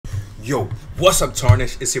Yo, what's up,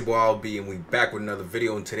 Tarnish? It's your boy LB, and we back with another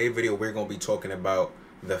video. In today's video, we're gonna be talking about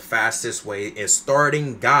the fastest way in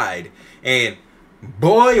starting guide. And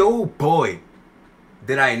boy, oh boy,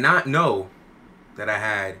 did I not know that I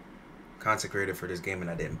had content created for this game and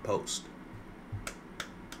I didn't post.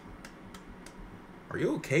 Are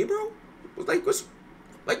you okay, bro?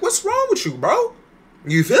 What's wrong with you, bro?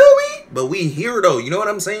 You feel me? But we here though. You know what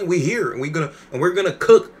I'm saying? We here, and we're gonna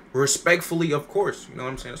cook respectfully, of course. You know what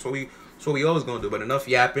I'm saying? That's what we always gonna do. But enough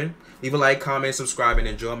yapping. Leave a like, comment, subscribe, and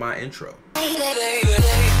enjoy my intro.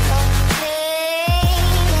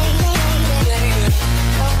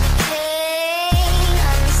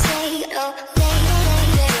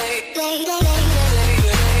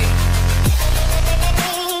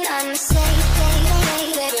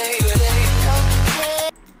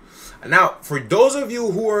 Now, for those of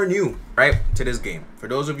you who are new, right, to this game, all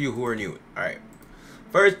right,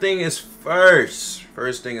 first thing is first.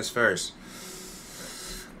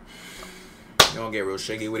 You don't get real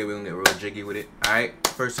shaky with it. We don't get real jiggy with it. All right,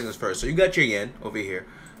 first thing is first. So you got your yen over here.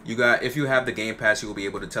 You got, if you have the game pass, you will be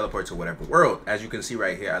able to teleport to whatever world. As you can see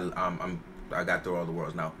right here, I got through all the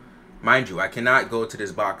worlds now. Mind you, I cannot go to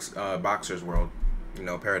this boxer's world, you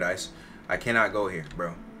know, paradise. I cannot go here,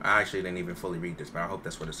 bro. I actually didn't even fully read this, but I hope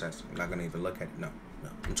that's what it says. I'm not gonna even look at it. No.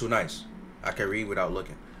 I'm too nice. I can read without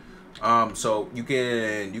looking. So you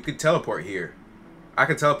can teleport here. I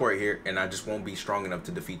can teleport here, and I just won't be strong enough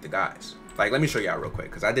to defeat the guys. Like, let me show y'all real quick,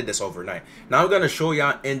 because I did this overnight. Now I'm gonna show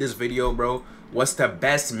y'all in this video, bro, what's the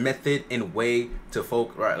best method and way to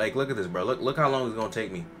right? Like, look at this, bro. Look how long it's gonna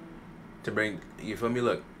take me to bring. You feel me?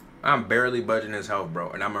 Look, I'm barely budging his health, bro,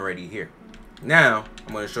 and I'm already here. Now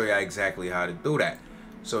I'm gonna show y'all exactly how to do that.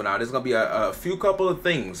 So now there's gonna be a few couple of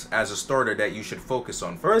things as a starter that you should focus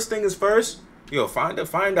on. First thing is first, yo, find a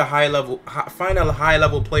high level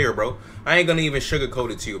player, bro. I ain't gonna even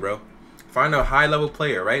sugarcoat it to you, bro. Find a high level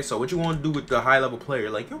player, right? So what you want to do with the high level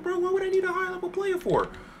player? Like, yo, bro, what would I need a high level player for?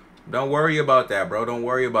 Don't worry about that, bro. Don't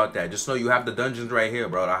worry about that. Just know you have the dungeons right here,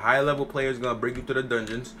 bro. The high level player is gonna bring you to the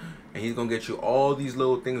dungeons, and he's gonna get you all these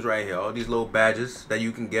little things right here, all these little badges that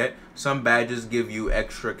you can get. Some badges give you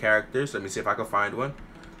extra characters. Let me see if I can find one.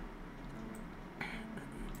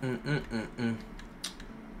 I'm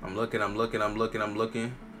looking.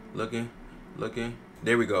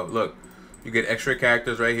 There we go. Look, you get extra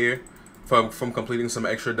characters right here from completing some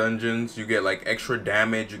extra dungeons. You get like extra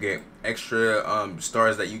damage. You get extra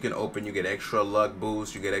stars that you can open. You get extra luck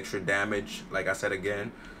boost. You get extra damage, like I said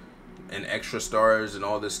again, and extra stars and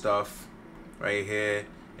all this stuff right here.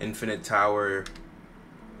 Infinite tower.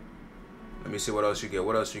 Let me see what else you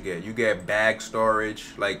get. You get bag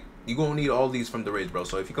storage. Like, you gonna need all these from the raids, bro.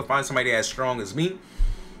 So if you can find somebody as strong as me,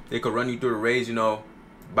 they could run you through the raids, you know,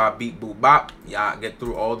 bop beep boop bop. Yeah, I get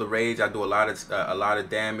through all the raids. I do a lot of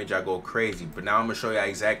damage. I go crazy. But now I'm gonna show you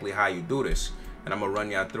exactly how you do this, and I'm gonna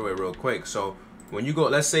run y'all through it real quick. So when you go,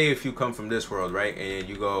 let's say if you come from this world, right, and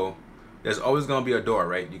you go, there's always gonna be a door,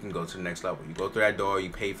 right? You can go to the next level. You go through that door.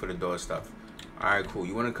 You pay for the door stuff. All right, cool.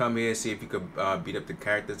 You want to come here and see if you could beat up the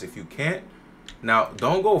characters. If you can't, now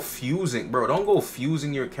don't go fusing, bro. Don't go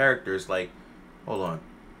fusing your characters. Like, hold on.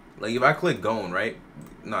 Like, if I click going, right?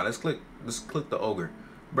 No, let's click the ogre,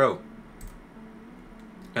 bro.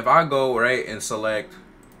 If I go right and select,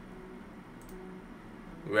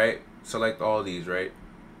 right, select all these, right,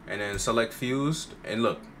 and then select fused, and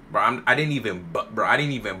look, bro, I didn't even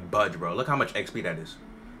budge, bro. Look how much XP that is.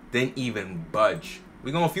 Didn't even budge.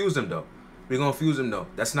 We gonna fuse them though.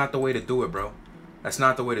 That's not the way to do it, bro. That's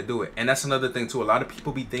not the way to do it. And that's another thing too. A lot of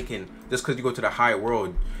people be thinking just because you go to the high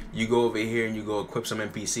world, you go over here and you go equip some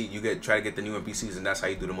NPC, you try to get the new NPCs, and that's how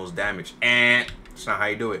you do the most damage. And it's not how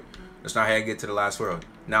you do it. That's not how you get to the last world.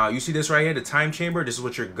 Now you see this right here, the time chamber. This is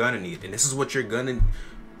what you're gonna need, and this is what you're gonna.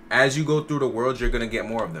 As you go through the worlds, you're gonna get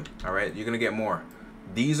more of them. All right, you're gonna get more.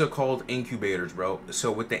 These are called incubators, bro.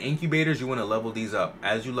 So with the incubators, you want to level these up.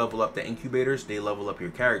 As you level up the incubators, they level up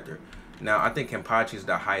your character. Now, I think Kenpachi is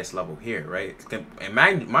the highest level here, right? And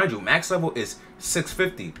mind you, max level is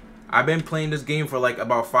 650. I've been playing this game for like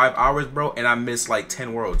about 5 hours, bro, and I missed like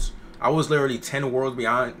 10 worlds. I was literally 10 worlds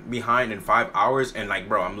behind in 5 hours, and like,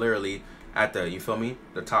 bro, I'm literally at the, you feel me?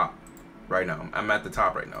 The top right now. I'm at the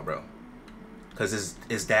top right now, bro. Because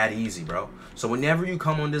it's that easy, bro. So whenever you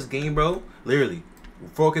come on this game, bro, literally,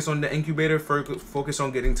 focus on the incubator, focus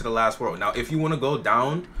on getting to the last world. Now, if you want to go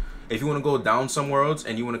down, some worlds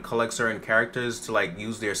and you want to collect certain characters to like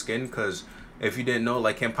use their skin, because if you didn't know,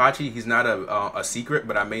 like Kenpachi, he's not a secret,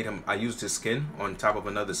 but I used his skin on top of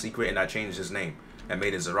another secret, and I changed his name and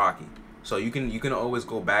made it Zaraki. So you can always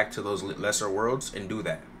go back to those lesser worlds and do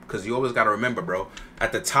that, because you always got to remember, bro,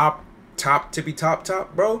 at the tippy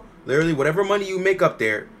top, bro, Literally, whatever money you make up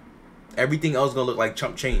there, everything else gonna look like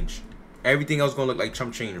chump change. Everything else gonna look like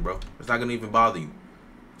chump change, bro. It's not gonna even bother you.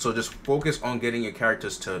 So just focus on getting your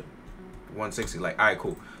characters to 160. Like, all right,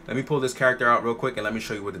 cool. Let me pull this character out real quick and let me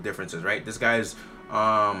show you what the difference is, right? This guy's,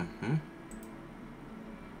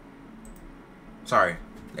 sorry.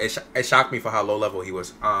 It shocked me for how low level he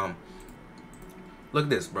was. Look at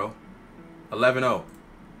this, bro. 11-0.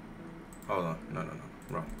 Hold on. No,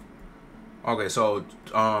 bro. Okay, so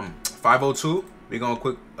 502. We're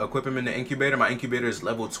gonna equip him in the incubator. My incubator is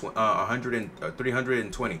level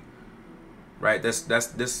 320. Right? That's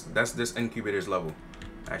this incubator's level.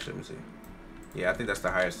 Actually, let me see. Yeah, I think that's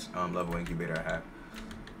the highest level incubator I have.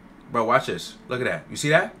 Bro, watch this. Look at that. You see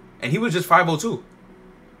that? And he was just 502.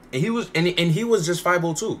 And he was just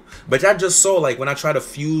 502. But I just saw, like, when I try to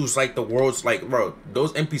fuse like the worlds, like, bro,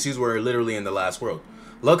 those NPCs were literally in the last world.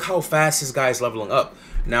 Look how fast this guy is leveling up.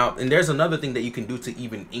 Now, and there's another thing that you can do to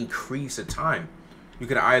even increase the time. You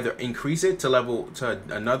can either increase it to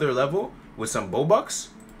another level with some Bobucks,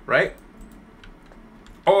 right?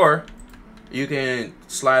 Or you can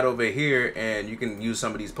slide over here and you can use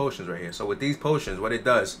some of these potions right here. So with these potions, what it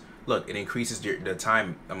does, look, it increases the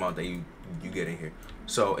time amount that you get in here.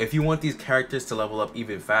 So if you want these characters to level up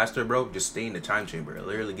even faster, bro, just stay in the time chamber. It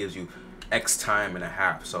literally gives you X time and a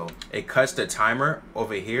half. So it cuts the timer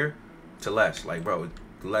over here to less. Like, bro,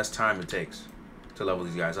 less time it takes to level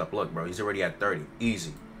these guys up. Look, bro, he's already at 30.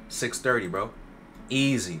 Easy. 630, bro.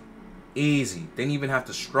 Easy. Easy. Didn't even have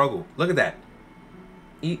to struggle. Look at that.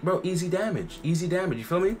 Bro, easy damage. Easy damage. You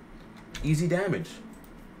feel me? Easy damage.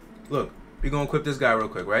 Look, we're going to equip this guy real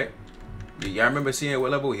quick, right? Y'all remember seeing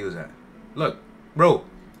what level he was at? Look, bro,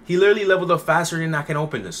 he literally leveled up faster than I can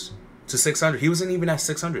open this to 600. He wasn't even at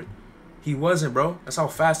 600. He wasn't, bro. That's how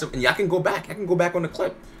fast. And y'all can go back. I can go back on the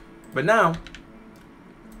clip. But now,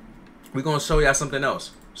 we're going to show y'all something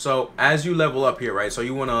else. So, as you level up here, right? So,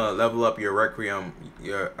 you want to level up your Requiem.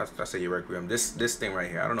 I say your Requiem. This thing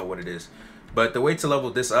right here. I don't know what it is. But the way to level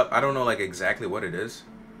this up, I don't know, like, exactly what it is.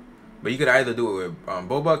 But you could either do it with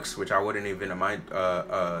Bobucks, which I wouldn't even mind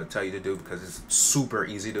tell you to do because it's super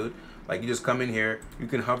easy, dude. Like, you just come in here, you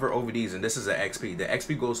can hover over these, and this is an XP. The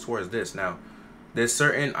XP goes towards this. Now, there's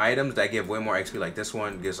certain items that give way more XP. Like this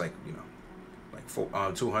one gives, like, you know, like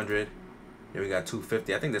 200. Then we got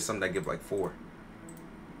 250. I think there's some that give like 4.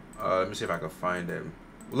 Let me see if I can find them.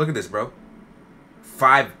 Look at this, bro.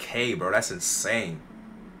 5K, bro. That's insane.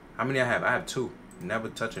 How many I have? I have 2. Never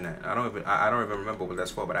touching that. I don't even remember what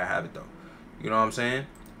that's for, but I have it though. You know what I'm saying?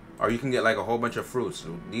 Or you can get like a whole bunch of fruits.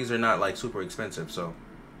 These are not like super expensive. So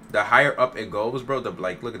the higher up it goes, bro, the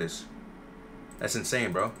like, look at this. That's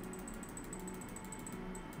insane, bro.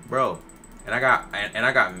 Bro. And I got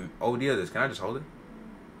OD of this. Can I just hold it?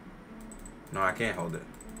 No, I can't hold it.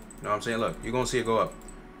 You know what I'm saying? Look, you're gonna see it go up.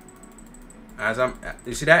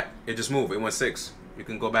 You see that? It just moved. It went 6. You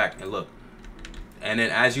can go back and look. And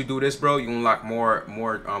then as you do this, bro, you unlock more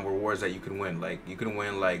rewards that you can win. Like, you can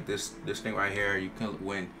win like this thing right here. You can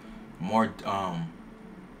win more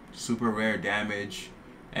super rare damage,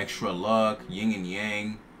 extra luck, yin and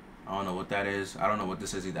yang. I don't know what that is. I don't know what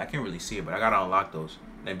this is either. I can't really see it, but I gotta unlock those.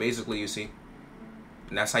 And basically, you see,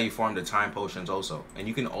 and that's how you farm the time potions also. And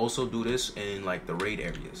you can also do this in like the raid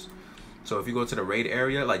areas. So if you go to the raid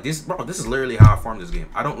area, like this, bro, this is literally how I farm this game.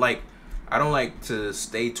 I don't like to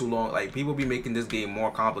stay too long. Like, people be making this game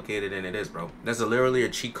more complicated than it is, bro. There's literally a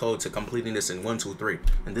cheat code to completing this in 1, 2, 3.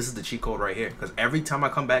 And this is the cheat code right here. Because every time I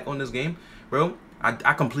come back on this game, bro,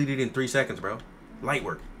 I complete it in 3 seconds, bro. Light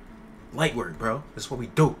work. Light work, bro. This is what we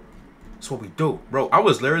do. This is what we do. Bro, I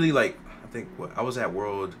was literally like, I think, what? I was at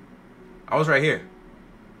World. I was right here.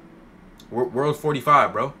 World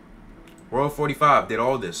 45, bro. World 45 did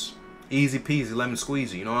all this. Easy peasy, lemon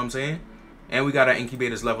squeezy. You know what I'm saying? And we got our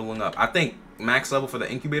incubators leveling up. I think max level for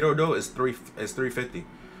the incubator though is 350.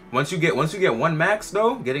 Once you get 1 max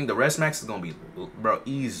though, getting the rest max is gonna be, bro,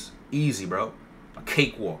 easy, bro, a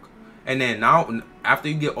cakewalk. And then now after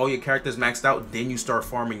you get all your characters maxed out, then you start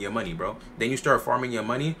farming your money, bro. Then you start farming your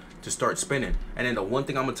money to start spinning. And then the one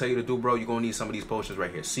thing I'm gonna tell you to do, bro, you're gonna need some of these potions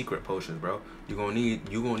right here, secret potions, bro. You're gonna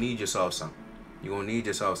need yourself some. You're gonna need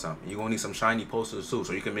yourself some. You're gonna need some shiny potions too,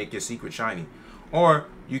 so you can make your secret shiny. Or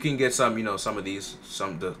you can get some, you know, some of these,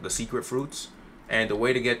 the secret fruits. And the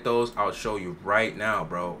way to get those, I'll show you right now,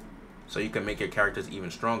 bro. So you can make your characters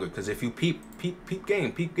even stronger. Because if you peep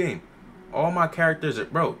game. All my characters are,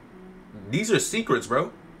 bro, these are secrets,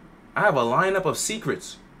 bro. I have a lineup of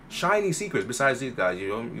secrets. Shiny secrets besides these guys,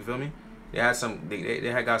 you feel me? They had some, they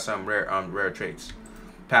had got some rare traits.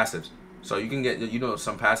 Passives. So you can get, you know,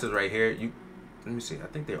 some passives right here. Let me see. I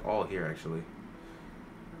think they're all here, actually.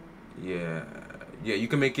 Yeah, Yeah, you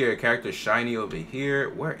can make your character shiny over here.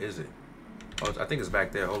 Where is it? Oh, I think it's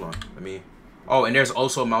back there. Hold on. Let me. Oh, and there's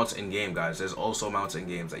also mounts in game, guys. There's also mounts in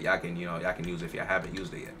games that y'all can, y'all can use if you haven't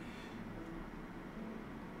used it yet.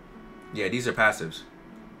 Yeah, these are passives.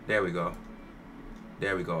 There we go.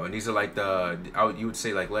 There we go. And these are like you would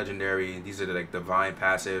say like legendary. These are like divine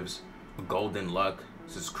passives. Golden luck.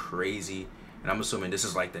 This is crazy. And I'm assuming this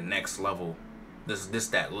is like the next level.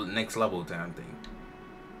 That next level damn thing.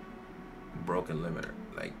 Broken limiter.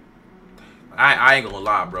 Like, I ain't gonna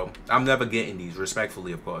lie, bro. I'm never getting these,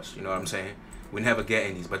 respectfully, of course. You know what I'm saying? We never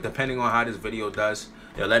getting these. But depending on how this video does,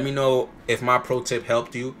 let me know if my pro tip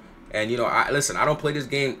helped you. And, listen, I don't play this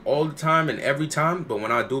game all the time and every time. But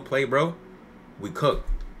when I do play, bro, we cook.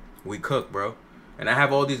 We cook, bro. And I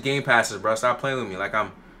have all these game passes, bro. Stop playing with me like I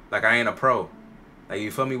ain't a pro. Like, you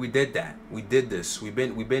feel me? We did that. We did this. We've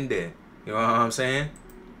been there. You know what I'm saying?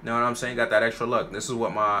 You know what I'm saying? Got that extra luck. This is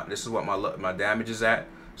what my damage is at.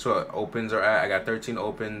 So opens are at. I got 13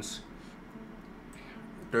 opens.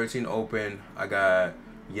 13 open. I got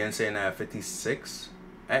Yensen at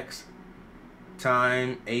 56x.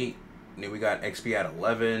 Time 8. And then we got XP at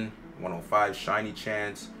 11. 105 shiny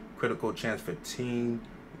chance. Critical chance 15.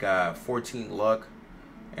 We got 14 luck.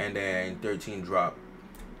 And then 13 drop.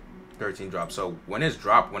 13 drop. So when it's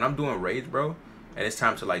drop, when I'm doing raids, bro, and it's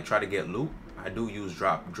time to like try to get loot, I do use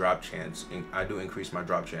drop chance. And I do increase my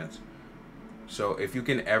drop chance. So if you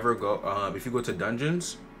can ever go, if you go to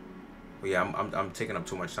dungeons, well, yeah, I'm taking up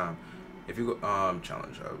too much time. If you go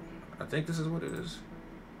challenge, I think this is what it is.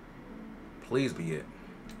 Please be it.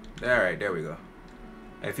 All right, there we go.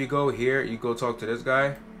 If you go here, you go talk to this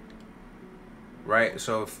guy. Right,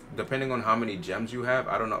 so depending on how many gems you have,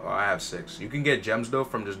 I don't know. Oh, I have 6. You can get gems though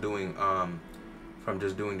from just doing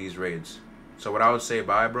these raids. So what I would say,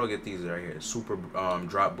 bro, get these right here. Super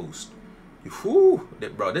drop boost. Whew,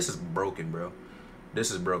 bro, this is broken, bro. This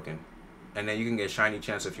is broken. And then you can get shiny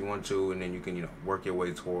chance if you want to, and then you can work your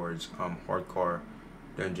way towards hardcore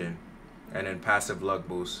dungeon, and then passive luck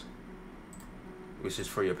boost, which is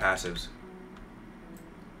for your passives.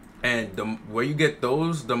 And where you get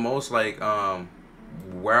those the most, like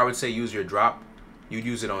where I would say use your drop, you'd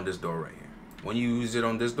use it on this door right here. When you use it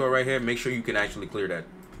on this door right here, make sure you can actually clear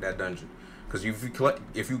that dungeon, because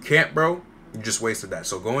if you can't, bro, you just wasted that.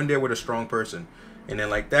 So go in there with a strong person, and then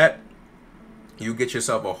like that, you get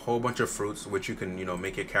yourself a whole bunch of fruits, which you can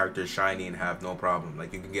make your character shiny and have no problem.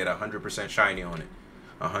 Like you can get 100% shiny on it,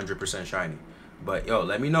 100% shiny. But yo,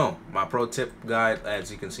 let me know my pro tip guide.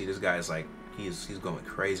 As you can see, this guy is like he's going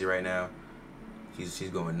crazy right now. He's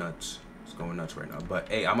going nuts. He's going nuts right now. But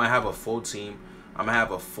hey, I'm gonna have a full team. I'm gonna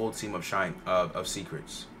have a full team of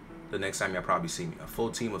secrets. The next time y'all probably see me, a full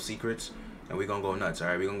team of secrets, and we're gonna go nuts. All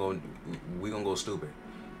right, we're gonna go stupid.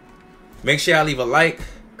 Make sure y'all leave a like,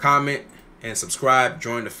 comment, and subscribe.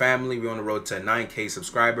 Join the family. We're on the road to 9K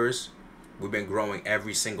subscribers. We've been growing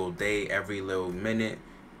every single day, every little minute.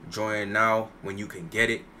 Join now when you can get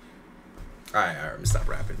it. All right, let me stop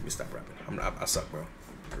rapping. I suck, bro.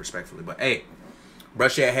 Respectfully. But hey,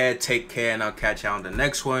 brush your head, take care, and I'll catch y'all on the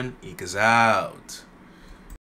next one. Eekers out.